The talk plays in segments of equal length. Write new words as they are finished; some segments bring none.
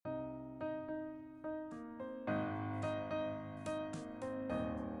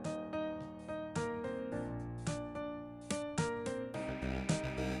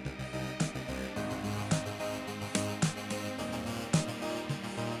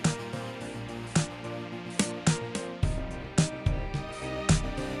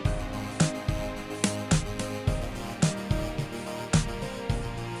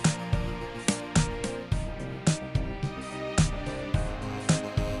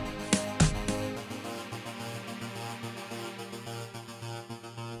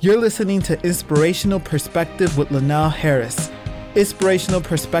You're listening to Inspirational Perspective with Linnell Harris. Inspirational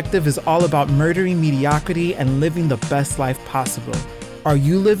Perspective is all about murdering mediocrity and living the best life possible. Are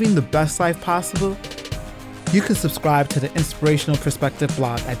you living the best life possible? You can subscribe to the Inspirational Perspective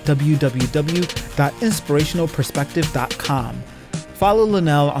blog at www.inspirationalperspective.com. Follow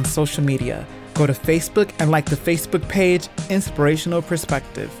Linnell on social media. Go to Facebook and like the Facebook page, Inspirational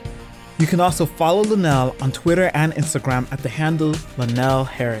Perspective. You can also follow Linnell on Twitter and Instagram at the handle Linnell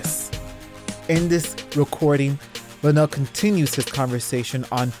Harris. In this recording, Linnell continues his conversation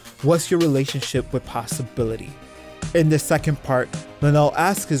on what's your relationship with possibility. In this second part, Linnell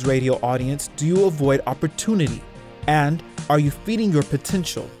asks his radio audience, do you avoid opportunity? And are you feeding your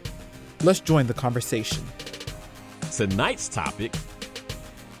potential? Let's join the conversation. Tonight's topic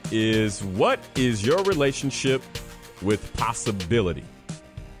is, what is your relationship with possibility?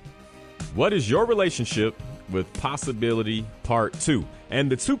 What is your relationship with possibility, part 2?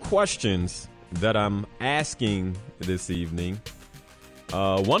 And the two questions that I'm asking this evening,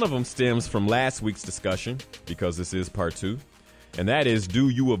 one of them stems from last week's discussion, because this is part 2, and that is, do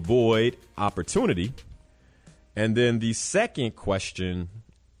you avoid opportunity? And then the second question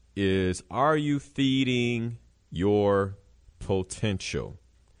is, are you feeding your potential?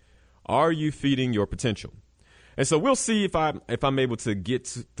 Are you feeding your potential? And so we'll see if I'm able to get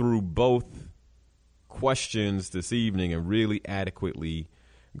through both questions this evening and really adequately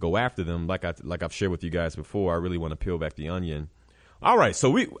go after them. Like I've shared with you guys before, I really want to peel back the onion. All right,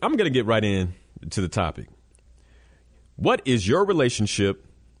 so I'm going to get right in to the topic. What is your relationship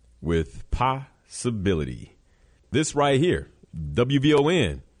with possibility? This right here,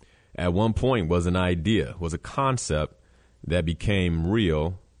 WVON, at one point was an idea, was a concept that became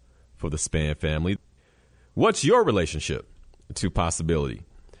real for the Span family. What's your relationship to possibility?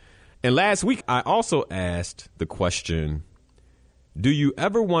 And last week, I also asked the question, do you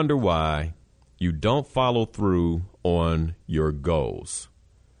ever wonder why you don't follow through on your goals?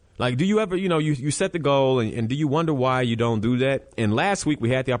 Like, do you ever, you set the goal and do you wonder why you don't do that? And last week, we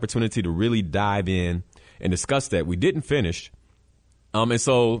had the opportunity to really dive in and discuss that. We didn't finish. And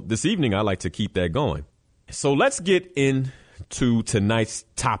so this evening, I'd like to keep that going. So let's get into tonight's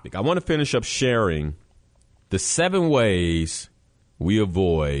topic. I want to finish up sharing the 7 ways we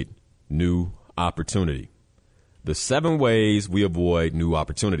avoid new opportunity. The 7 ways we avoid new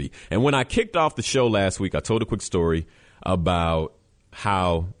opportunity. And when I kicked off the show last week, I told a quick story about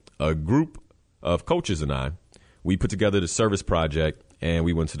how a group of coaches and we put together the service project and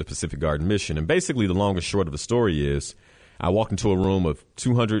we went to the Pacific Garden Mission. And basically the long and short of the story is I walked into a room of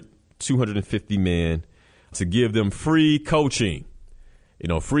 250 men to give them free coaching.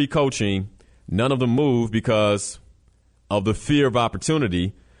 Free coaching. None of them moved because of the fear of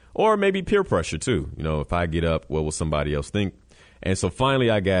opportunity, or maybe peer pressure too. If I get up, what will somebody else think? And so finally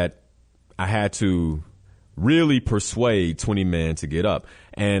I had to really persuade 20 men to get up.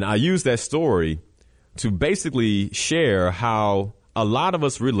 And I used that story to basically share how a lot of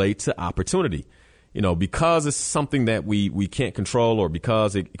us relate to opportunity. Because it's something that we can't control, or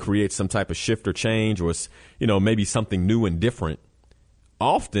because it creates some type of shift or change, or it's, maybe something new and different.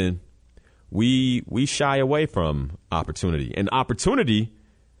 Often we shy away from opportunity, and opportunity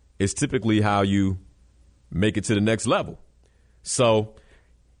is typically how you make it to the next level. So,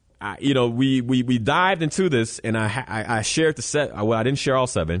 we dived into this, and I shared the set. Well, I didn't share all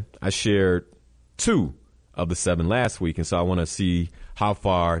 7. I shared 2 of the 7 last week, and so I want to see how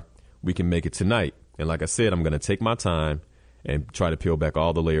far we can make it tonight. And like I said, I'm going to take my time and try to peel back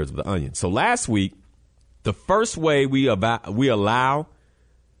all the layers of the onion. So last week, the first way we allow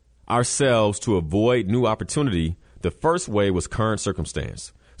ourselves to avoid new opportunity, the first way was current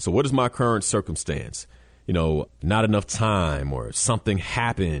circumstance. So what is my current circumstance? Not enough time, or something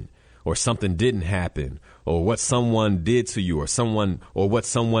happened, or something didn't happen, or what someone did to you, or what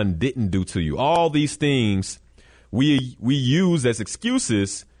someone didn't do to you. All these things we use as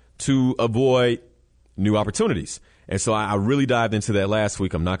excuses to avoid new opportunities. And so I really dived into that last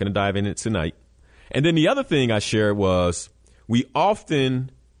week. I'm not going to dive in it tonight. And then the other thing I shared was, we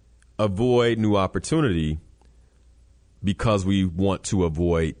often avoid new opportunity because we want to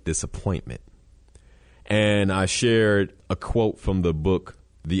avoid disappointment. And I shared a quote from the book,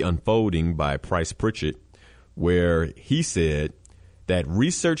 The Unfolding by Price Pritchett, where he said that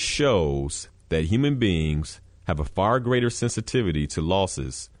research shows that human beings have a far greater sensitivity to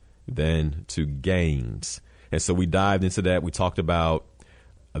losses than to gains. And so we dived into that. We talked about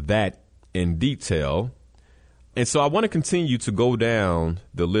that in detail. And so I want to continue to go down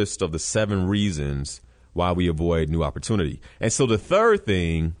the list of the 7 reasons why we avoid new opportunity. And so the third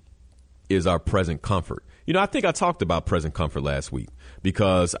thing is our present comfort. I think I talked about present comfort last week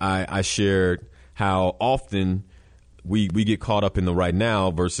because I shared how often we get caught up in the right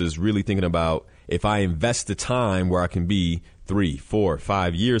now versus really thinking about if I invest the time where I can be 3, 4,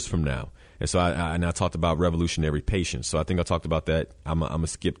 5 years from now. And so I talked about revolutionary patience. So I think I talked about that. I'm going to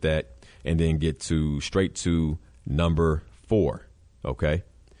skip that and then get straight to number 4. Okay.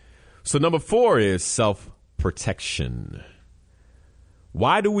 So number 4 is self-protection.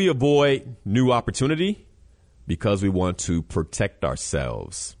 Why do we avoid new opportunity? Because we want to protect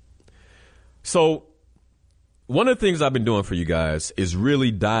ourselves. So one of the things I've been doing for you guys is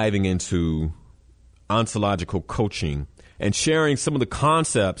really diving into ontological coaching and sharing some of the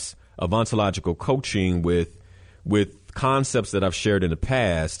concepts of ontological coaching with concepts that I've shared in the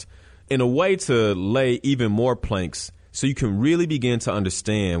past in a way to lay even more planks so you can really begin to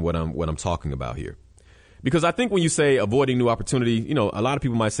understand what I'm talking about here. Because I think when you say avoiding new opportunity, a lot of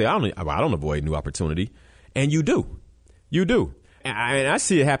people might say, I don't avoid new opportunity. And you do. You do. And I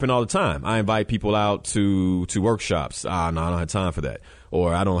see it happen all the time. I invite people out to workshops. No, I don't have time for that.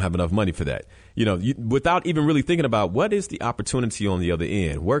 Or I don't have enough money for that. Without even really thinking about what is the opportunity on the other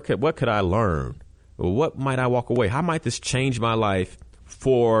end? What could I learn? What might I walk away? How might this change my life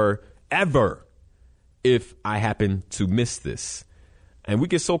forever if I happen to miss this? And we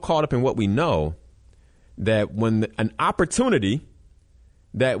get so caught up in what we know that when an opportunity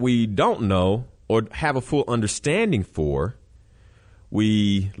that we don't know or have a full understanding for,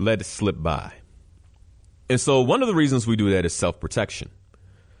 we let it slip by. And so one of the reasons we do that is self-protection.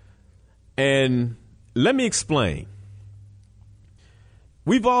 And let me explain.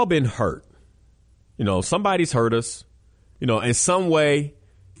 We've all been hurt. Somebody's hurt us. In some way,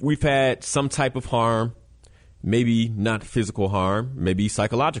 we've had some type of harm, maybe not physical harm, maybe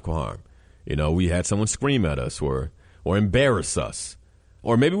psychological harm. We had someone scream at us or embarrass us,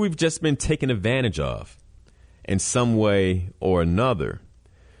 or maybe we've just been taken advantage of in some way or another.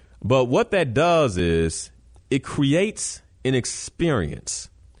 But what that does is it creates an experience.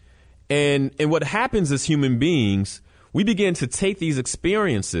 And what happens as human beings, we begin to take these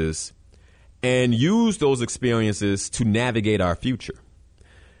experiences and use those experiences to navigate our future.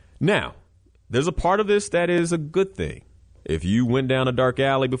 Now, there's a part of this that is a good thing. If you went down a dark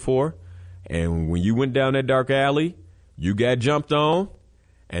alley before, and when you went down that dark alley, you got jumped on,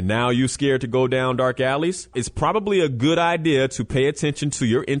 and now you're scared to go down dark alleys, it's probably a good idea to pay attention to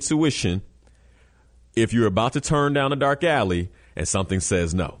your intuition if you're about to turn down a dark alley and something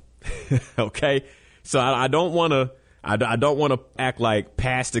says no. Okay? So I don't want to act like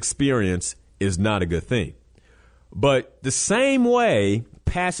past experience is not a good thing. But the same way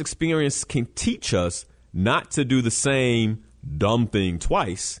past experience can teach us not to do the same dumb thing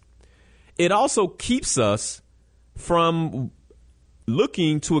twice, it also keeps us from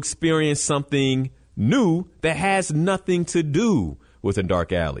looking to experience something new that has nothing to do with a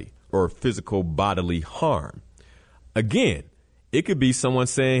dark alley or physical bodily harm. Again, it could be someone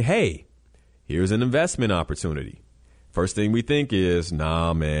saying, hey, here's an investment opportunity. First thing we think is,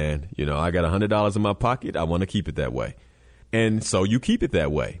 nah, man, I got $100 in my pocket. I want to keep it that way. And so you keep it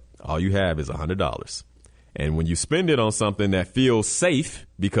that way. All you have is $100. And when you spend it on something that feels safe,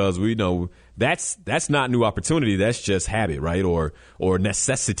 because we know that's not new opportunity, that's just habit, right? Or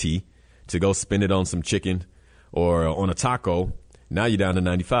necessity to go spend it on some chicken or on a taco. Now you're down to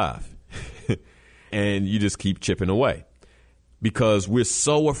 95 and you just keep chipping away because we're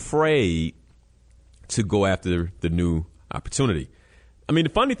so afraid to go after the new opportunity. I mean, the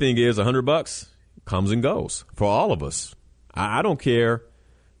funny thing is $100 comes and goes for all of us. I don't care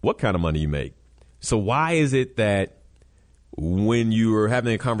what kind of money you make. So why is it that when you are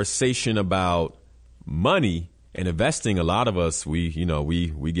having a conversation about money and investing, a lot of us, we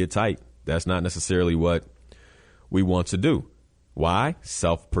get tight. That's not necessarily what we want to do. Why?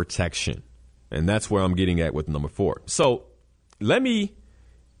 Self-protection. And that's where I'm getting at with number 4. So let me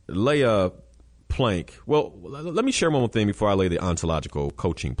lay a plank. Well, let me share one more thing before I lay the ontological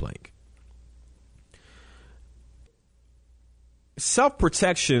coaching plank.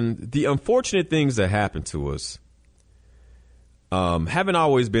 Self-protection, the unfortunate things that happen to us haven't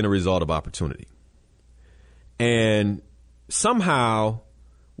always been a result of opportunity. And somehow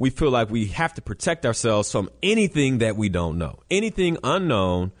we feel like we have to protect ourselves from anything that we don't know. Anything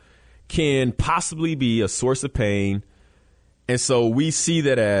unknown can possibly be a source of pain. And so we see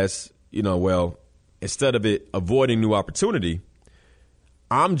that as, well, instead of it avoiding new opportunity,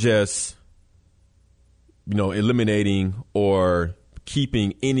 I'm just eliminating or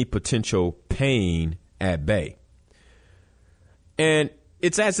keeping any potential pain at bay. And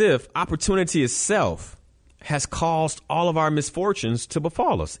it's as if opportunity itself has caused all of our misfortunes to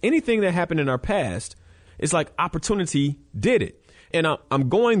befall us. Anything that happened in our past It's like opportunity did it. And I'm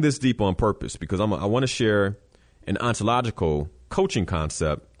going this deep on purpose because I want to share an ontological coaching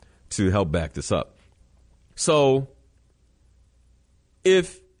concept to help back this up. So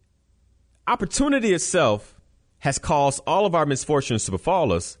if opportunity itself has caused all of our misfortunes to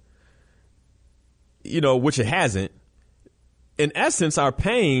befall us, which it hasn't, in essence, our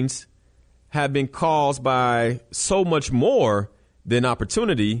pains have been caused by so much more than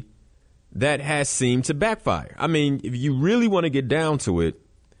opportunity that has seemed to backfire. I mean, if you really want to get down to it,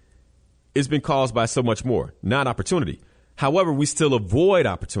 it's been caused by so much more, not opportunity. However, we still avoid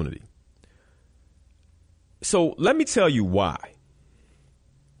opportunity. So let me tell you why.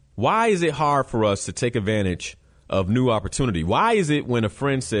 Why is it hard for us to take advantage of new opportunity? Why is it when a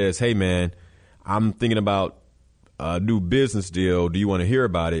friend says, hey, man, I'm thinking about a new business deal. Do you want to hear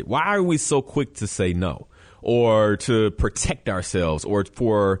about it? Why are we so quick to say no or to protect ourselves or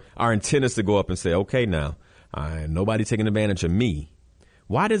for our antennas to go up and say, OK, now nobody taking advantage of me?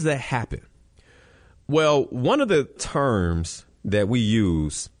 Why does that happen? Well, one of the terms that we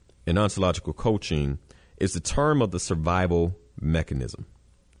use in ontological coaching is the term of the survival mechanism.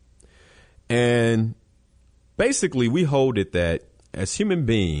 And basically, we hold it that as human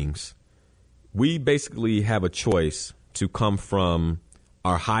beings, we basically have a choice to come from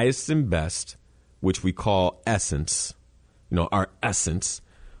our highest and best, which we call essence, our essence,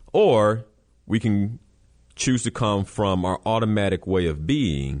 or we can choose to come from our automatic way of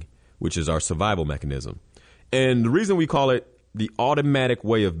being, which is our survival mechanism. And the reason we call it the automatic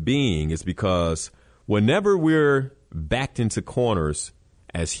way of being is because whenever we're backed into corners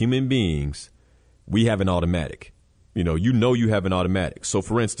as human beings, we have an automatic. You have an automatic. So,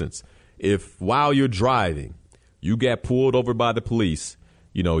 for instance, if while you're driving, you get pulled over by the police,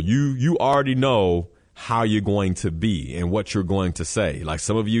 you already know how you're going to be and what you're going to say. Like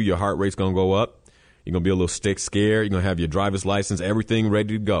some of you, your heart rate's going to go up. You're going to be a little scared. You're going to have your driver's license, everything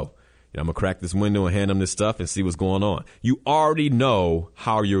ready to go. I'm going to crack this window and hand them this stuff and see what's going on. You already know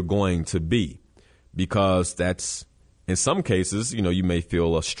how you're going to be because that's, in some cases, you may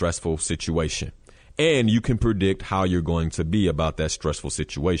feel a stressful situation. And you can predict how you're going to be about that stressful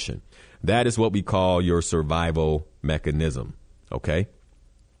situation. That is what we call your survival mechanism, okay?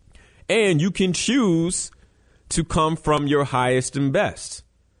 And you can choose to come from your highest and best,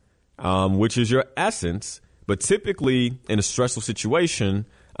 which is your essence. But typically, in a stressful situation,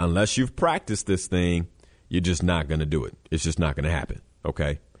 unless you've practiced this thing, you're just not going to do it. It's just not going to happen,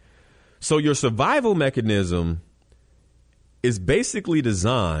 okay? So your survival mechanism is basically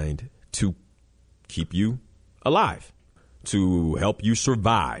designed to keep you alive, to help you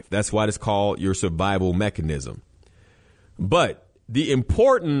survive. That's why it's called your survival mechanism. But the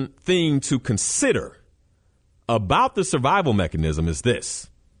important thing to consider about the survival mechanism is this,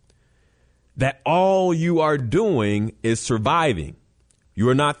 that all you are doing is surviving. You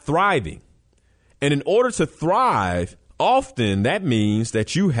are not thriving. And in order to thrive, often that means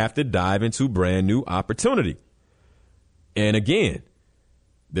that you have to dive into brand new opportunity. And again,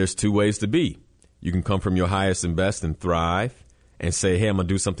 there's two ways to be. You can come from your highest and best and thrive and say, hey, I'm going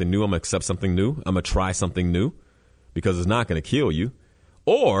to do something new. I'm going to accept something new. I'm going to try something new because it's not going to kill you.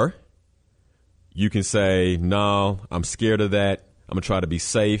 Or you can say, no, I'm scared of that. I'm going to try to be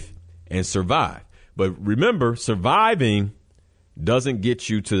safe and survive. But remember, surviving doesn't get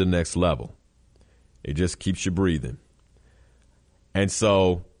you to the next level. It just keeps you breathing. And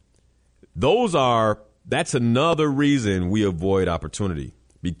so that's another reason we avoid opportunity,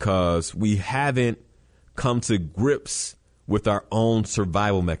 because we haven't come to grips with our own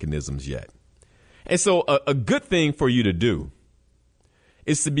survival mechanisms yet. And so a good thing for you to do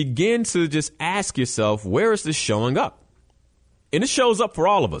is to begin to just ask yourself, where is this showing up? And it shows up for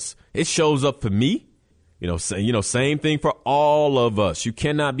all of us. It shows up for me. Same thing for all of us. You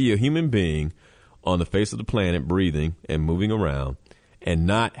cannot be a human being on the face of the planet breathing and moving around and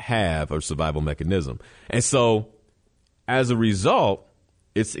not have a survival mechanism. And so as a result,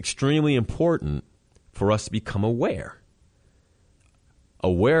 it's extremely important for us to become aware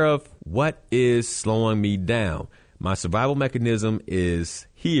of what is slowing me down. My survival mechanism is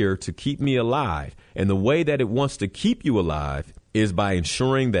here to keep me alive. And the way that it wants to keep you alive is by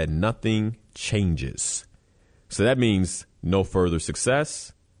ensuring that nothing changes. So that means no further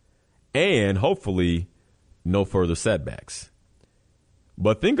success and hopefully no further setbacks.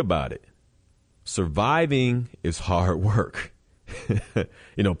 But think about it. Surviving is hard work.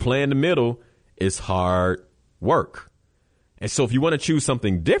 Playing the middle is hard work. And so if you want to choose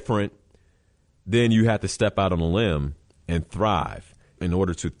something different, then you have to step out on a limb and thrive. In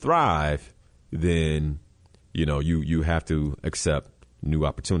order to thrive, then, you have to accept new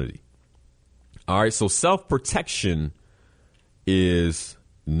opportunity. All right, so self-protection is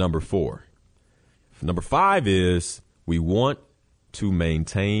number 4. Number 5 is we want to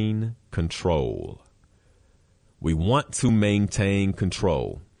maintain control. We want to maintain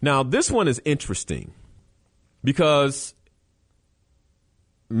control. Now, this one is interesting because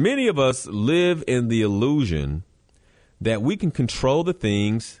many of us live in the illusion that we can control the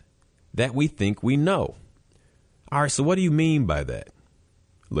things that we think we know. All right, so what do you mean by that,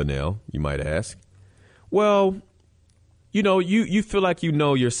 Linnell, you might ask? Well, you feel like you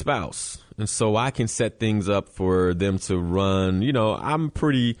know your spouse, and so I can set things up for them to run.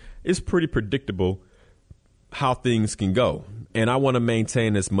 It's pretty predictable how things can go, and I want to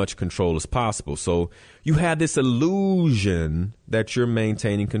maintain as much control as possible. So you have this illusion that you're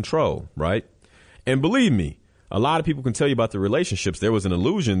maintaining control, right? And believe me, a lot of people can tell you about the relationships. There was an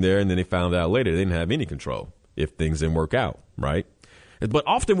illusion there, and then they found out later they didn't have any control if things didn't work out, right? But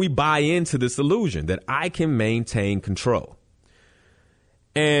often we buy into this illusion that I can maintain control.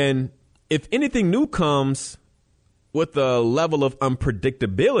 And if anything new comes with a level of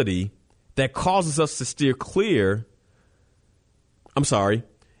unpredictability that causes us to steer clear,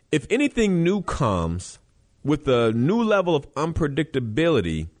 if anything new comes with a new level of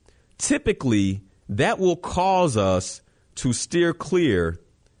unpredictability, typically that will cause us to steer clear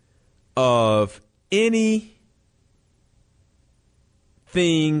of anything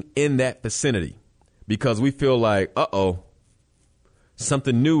in that vicinity because we feel like,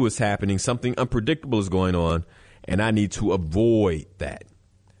 something new is happening, something unpredictable is going on, and I need to avoid that.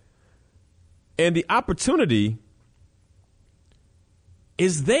 And the opportunity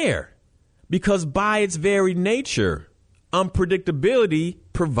is there because by its very nature, unpredictability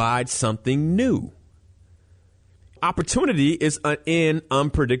provides something new. Opportunity is in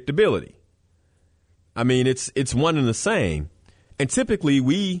unpredictability. I mean, it's one and the same. And typically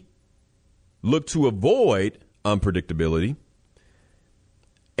we look to avoid unpredictability.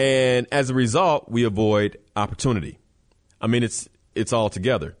 And as a result, we avoid opportunity. I mean, it's all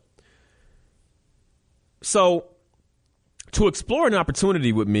together. So to explore an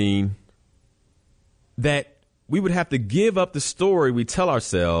opportunity would mean that we would have to give up the story we tell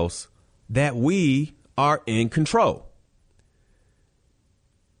ourselves that we are in control.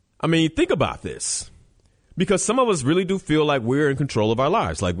 I mean, think about this. Because some of us really do feel like we're in control of our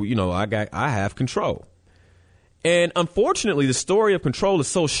lives. Like, I have control. And unfortunately, the story of control is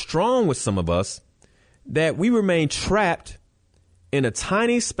so strong with some of us that we remain trapped in a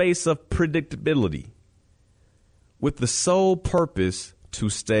tiny space of predictability with the sole purpose to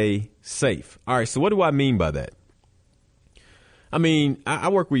stay safe. All right, so what do I mean by that? I mean, I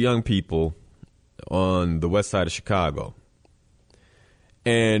work with young people on the west side of Chicago.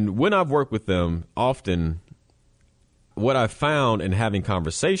 And when I've worked with them, often what I've found in having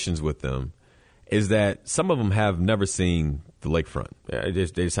conversations with them is that some of them have never seen the lakefront. They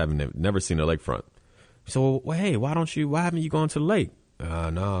just haven't never seen the lakefront. So, well, hey, why haven't you gone to the lake? No,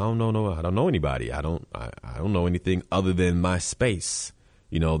 I don't know. I don't know anybody. I don't know anything other than my space.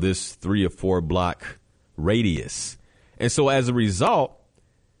 This 3 or 4 block radius. And so as a result,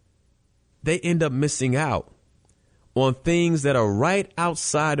 they end up missing out on things that are right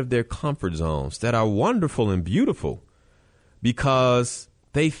outside of their comfort zones that are wonderful and beautiful because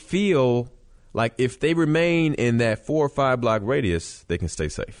they feel like if they remain in that 4 or 5 block radius, they can stay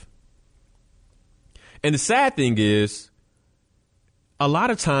safe. And the sad thing is, a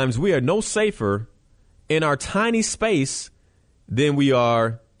lot of times we are no safer in our tiny space than we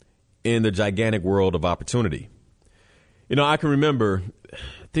are in the gigantic world of opportunity. I can remember, I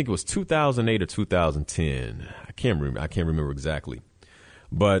think it was 2008 or 2010. I can't remember exactly.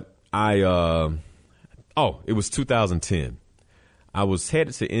 But it was 2010. I was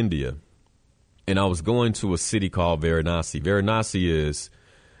headed to India, and I was going to a city called Varanasi. Varanasi is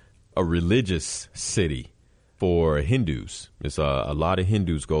a religious city for Hindus. It's a lot of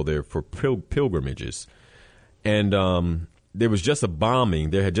Hindus go there for pilgrimages. And there was just a bombing.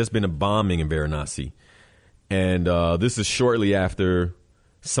 There had just been a bombing in Varanasi. And this is shortly after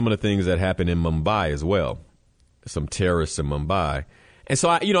some of the things that happened in Mumbai as well. Some terrorists in Mumbai. And so,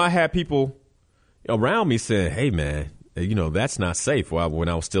 I had people around me saying, hey, man, that's not safe. When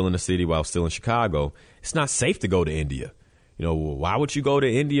I was still in the city, while I was still in Chicago, it's not safe to go to India. Why would you go to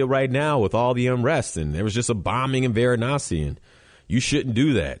India right now with all the unrest? And there was just a bombing in Varanasi, and you shouldn't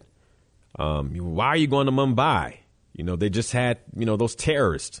do that. Why are you going to Mumbai? They just had, those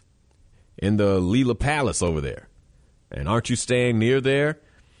terrorists in the Leela Palace over there. And aren't you staying near there?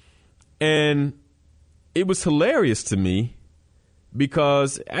 And it was hilarious to me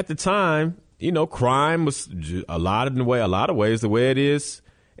because at the time, crime was a lot of ways the way it is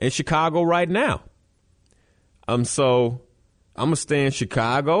in Chicago right now. So I'm going to stay in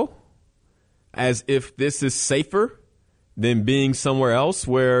Chicago as if this is safer than being somewhere else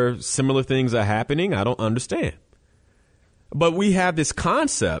where similar things are happening. I don't understand. But we have this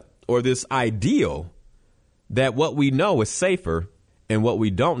concept or this ideal that what we know is safer and what we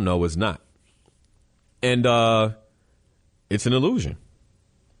don't know is not. And it's an illusion.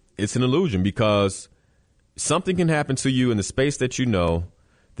 It's an illusion because something can happen to you in the space that you know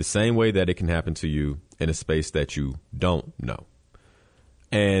the same way that it can happen to you in a space that you don't know.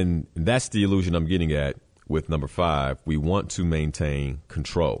 And that's the illusion I'm getting at with number 5. We want to maintain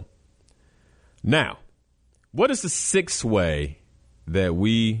control. Now, what is the 6th way that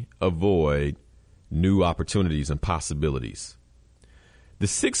we avoid new opportunities and possibilities? The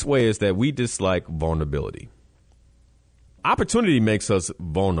 6th way is that we dislike vulnerability. Opportunity makes us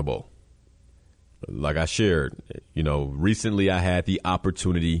vulnerable. Like I shared, recently I had the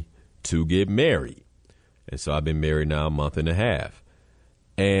opportunity to get married. And so I've been married now a month and a half.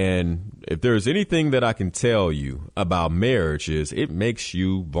 And if there's anything that I can tell you about marriage is it makes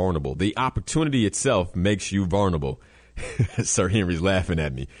you vulnerable. The opportunity itself makes you vulnerable. Sir Henry's laughing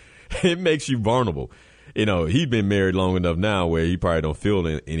at me. It makes you vulnerable. He's been married long enough now where he probably don't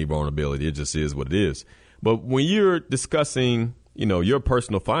feel any vulnerability. It just is what it is. But when you're discussing, your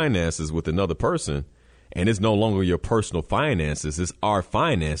personal finances with another person, and it's no longer your personal finances, it's our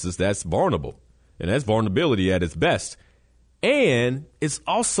finances, that's vulnerable. And that's vulnerability at its best. And it's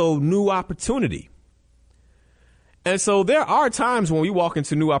also new opportunity. And so there are times when we walk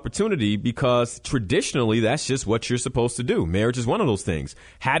into new opportunity because traditionally that's just what you're supposed to do. Marriage is one of those things.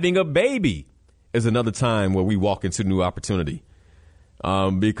 Having a baby is another time where we walk into new opportunity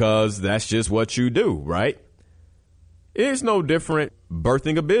because that's just what you do, right? It's no different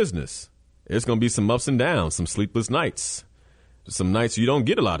birthing a business. There's going to be some ups and downs, some sleepless nights, some nights you don't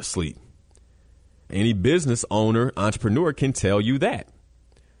get a lot of sleep. Any business owner, entrepreneur can tell you that.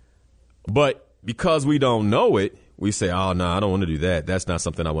 But because we don't know it, we say, oh, no, I don't want to do that. That's not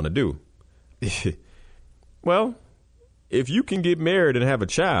something I want to do. Well, if you can get married and have a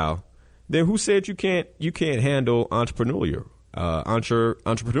child, then who said you can't handle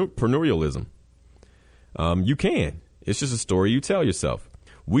entrepreneurialism? You can. It's just a story you tell yourself.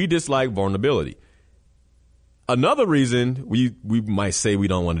 We dislike vulnerability. Another reason we might say we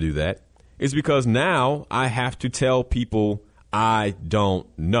don't want to do that is because now I have to tell people I don't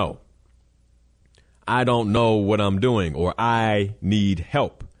know. I don't know what I'm doing, or I need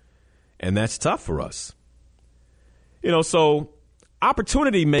help. And that's tough for us. So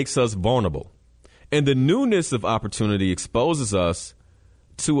opportunity makes us vulnerable. And the newness of opportunity exposes us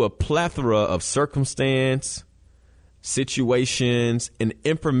to a plethora of circumstance, situations, and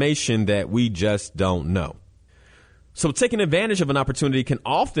information that we just don't know. So taking advantage of an opportunity can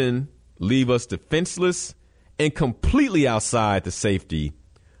often leave us defenseless and completely outside the safety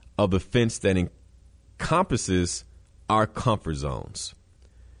of the fence that encompasses our comfort zones.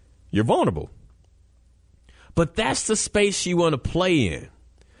 You're vulnerable. But that's the space you want to play in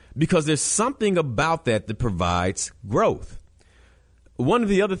because there's something about that provides growth. One of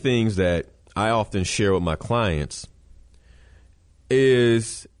the other things that I often share with my clients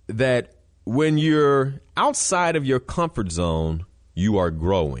is that when you're outside of your comfort zone, you are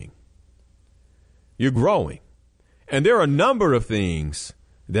growing. You're growing. And there are a number of things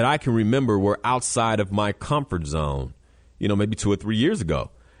that I can remember were outside of my comfort zone, maybe 2 or 3 years ago.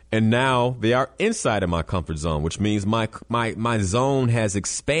 And now they are inside of my comfort zone, which means my zone has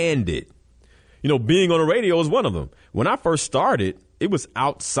expanded. Being on the radio is one of them. When I first started, it was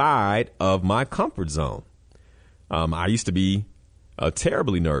outside of my comfort zone. I used to be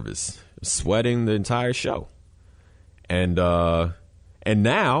terribly nervous, sweating the entire show. And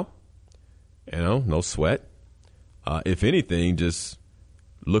now, no sweat. If anything, just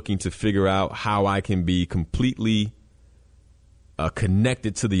looking to figure out how I can be completely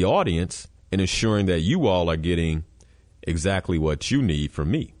connected to the audience and ensuring that you all are getting exactly what you need from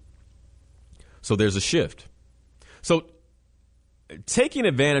me. So there's a shift. So taking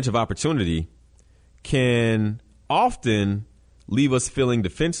advantage of opportunity can often leave us feeling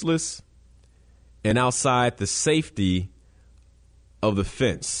defenseless and outside the safety of the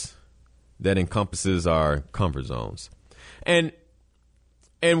fence that encompasses our comfort zones. And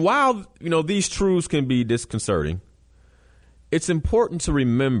while, these truths can be disconcerting, it's important to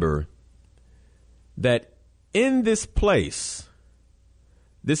remember that in this place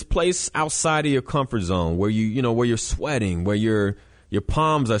outside of your comfort zone where where you're sweating, where your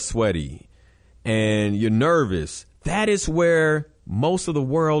palms are sweaty and you're nervous, that is where most of the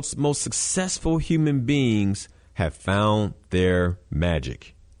world's most successful human beings have found their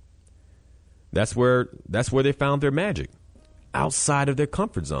magic. That's where they found their magic, outside of their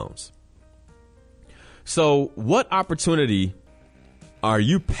comfort zones. So what opportunity are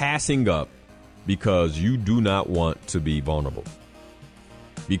you passing up because you do not want to be vulnerable?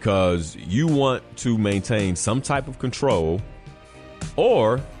 Because you want to maintain some type of control,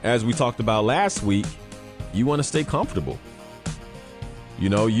 or, as we talked about last week, you want to stay comfortable. You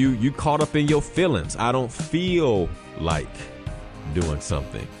know, you caught up in your feelings. I don't feel like doing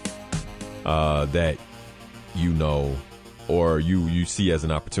something that you know or you see as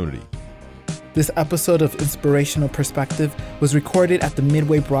an opportunity. This episode of Inspirational Perspective was recorded at the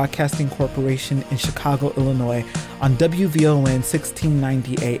Midway Broadcasting Corporation in Chicago, Illinois, on WVON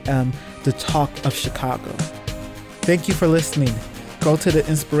 1690 AM, The Talk of Chicago. Thank you for listening. Go to the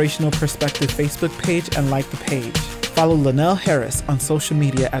Inspirational Perspective Facebook page and like the page. Follow Linnell Harris on social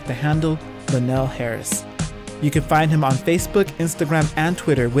media at the handle Linnell Harris. You can find him on Facebook, Instagram, and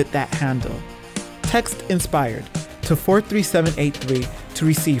Twitter with that handle. Text INSPIRED to 43783 to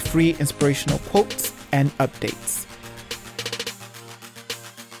receive free inspirational quotes and updates.